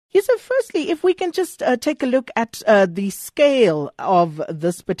Yusuf, firstly, if we can just take a look at the scale of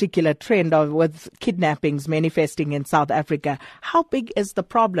this particular trend with kidnappings manifesting in South Africa. How big is the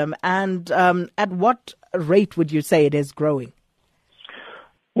problem, and at what rate would you say it is growing?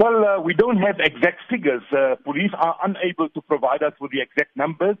 Well, we don't have exact figures. Police are unable to provide us with the exact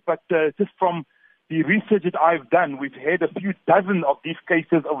numbers, but just from the research that I've done, we've had a few dozen of these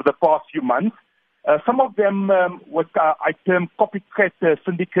cases over the past few months. Some of them what I term copycat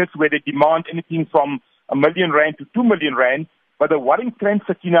syndicates, where they demand anything from R1 million to R2 million. But the worrying trend,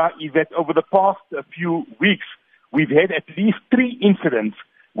 Sakina, is that over the past few weeks, we've had at least 3 incidents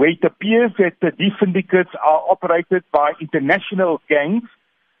where it appears that these syndicates are operated by international gangs,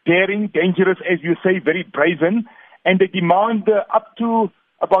 daring, dangerous, as you say, very brazen, and they demand up to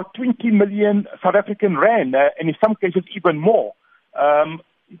about 20 million South African rand, and in some cases even more.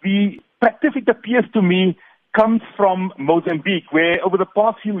 The practice, it appears to me, comes from Mozambique, where over the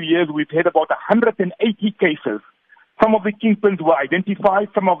past few years we've had about 180 cases. Some of the kingpins were identified,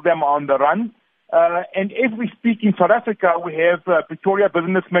 some of them are on the run. And as we speak in South Africa, we have Pretoria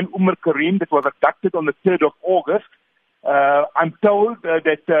businessman Umar Karim that was abducted on the 3rd of August. I'm told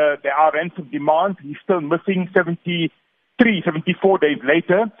that there are ransom demands. He's still missing 74 days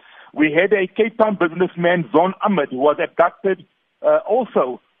later. We had a Cape Town businessman, Zon Ahmed, who was abducted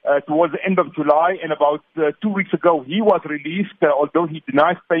also towards the end of July, and about 2 weeks ago he was released, although he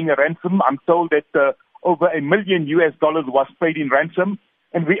denies paying a ransom. I'm told that over $1 million was paid in ransom.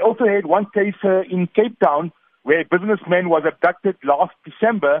 And we also had one case in Cape Town where a businessman was abducted last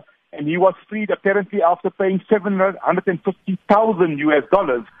December, and he was freed apparently after paying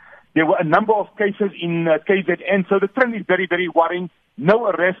 $750,000. There were a number of cases in KZN, so the trend is very, very worrying. No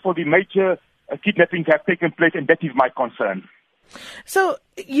arrests for the major kidnappings have taken place, and that is my concern. So,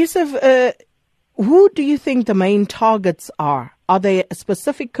 Yusuf, who do you think the main targets are? Are there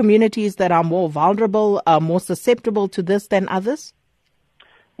specific communities that are more vulnerable, more susceptible to this than others?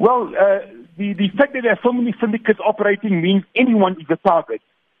 Well, the fact that there are so many syndicates operating means anyone is a target.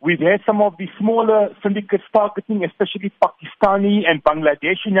 We've had some of the smaller syndicates targeting, especially Pakistani and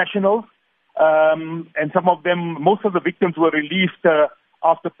Bangladeshi nationals. And some of them, most of the victims were released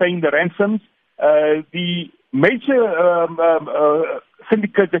after paying the ransoms. The major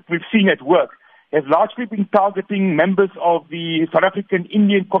syndicates that we've seen at work have largely been targeting members of the South African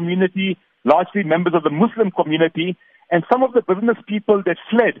Indian community, largely members of the Muslim community, and some of the business people that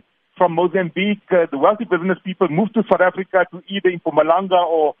fled from Mozambique, the wealthy business people moved to South Africa to either in Mpumalanga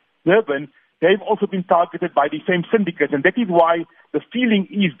or Durban. They've also been targeted by the same syndicates, and that is why the feeling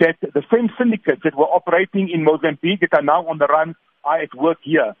is that the same syndicates that were operating in Mozambique that are now on the run are at work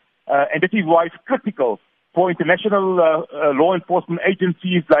here. And that is why it's critical for international law enforcement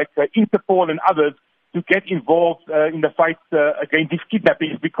agencies like Interpol and others to get involved in the fight against these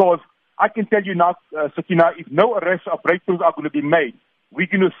kidnappings, because I can tell you now, Sakina, if no arrests or breakthroughs are going to be made, we're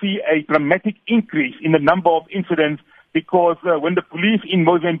going to see a dramatic increase in the number of incidents, because when the police in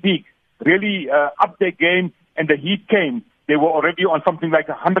Mozambique really upped their game and the heat came, they were already on something like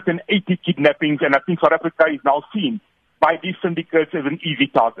 180 kidnappings, and I think South Africa is now seen by these syndicates as an easy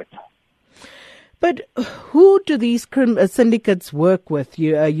target. But who do these syndicates work with,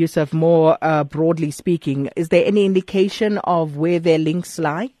 Yusuf, more broadly speaking? Is there any indication of where their links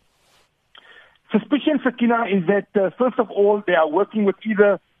lie? Suspicion, Sakina, is that, first of all, they are working with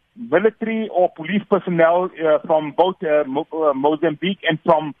either military or police personnel from both Mozambique and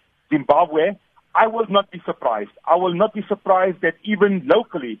from Zimbabwe. I will not be surprised. I will not be surprised that even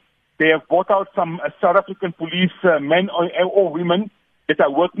locally they have brought out some South African police men or women that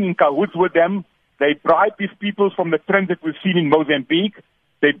are working in cahoots with them. They bribe these people from the trend that we've seen in Mozambique.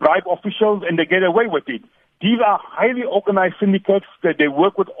 They bribe officials and they get away with it. These are highly organized syndicates that they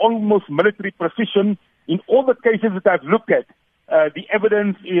work with almost military precision. In all the cases that I've looked at, the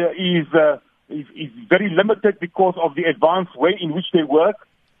evidence is very limited because of the advanced way in which they work.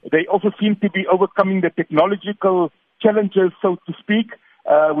 They also seem to be overcoming the technological challenges, so to speak,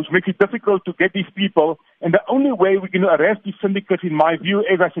 which makes it difficult to get these people. And the only way we can arrest these syndicates, in my view,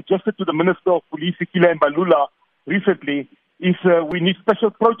 as I suggested to the Minister of Police, Fikile Mbalula, recently, is we need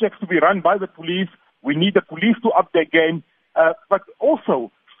special projects to be run by the police. We need the police to up their game. But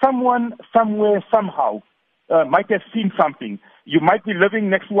also, someone, somewhere, somehow, might have seen something. You might be living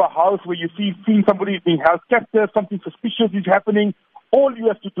next to a house where you see somebody being held captive, something suspicious is happening. All you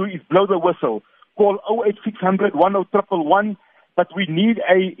have to do is blow the whistle. Call 08600 10111. But we need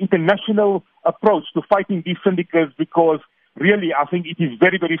an international approach to fighting these syndicates, because really I think it is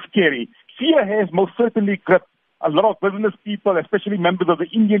very, very scary. Fear has most certainly gripped a lot of business people, especially members of the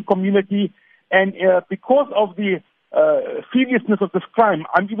Indian community. And because of the seriousness of this crime,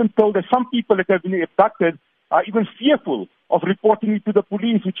 I'm even told that some people that have been abducted are even fearful of reporting it to the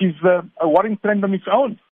police, which is a worrying trend on its own.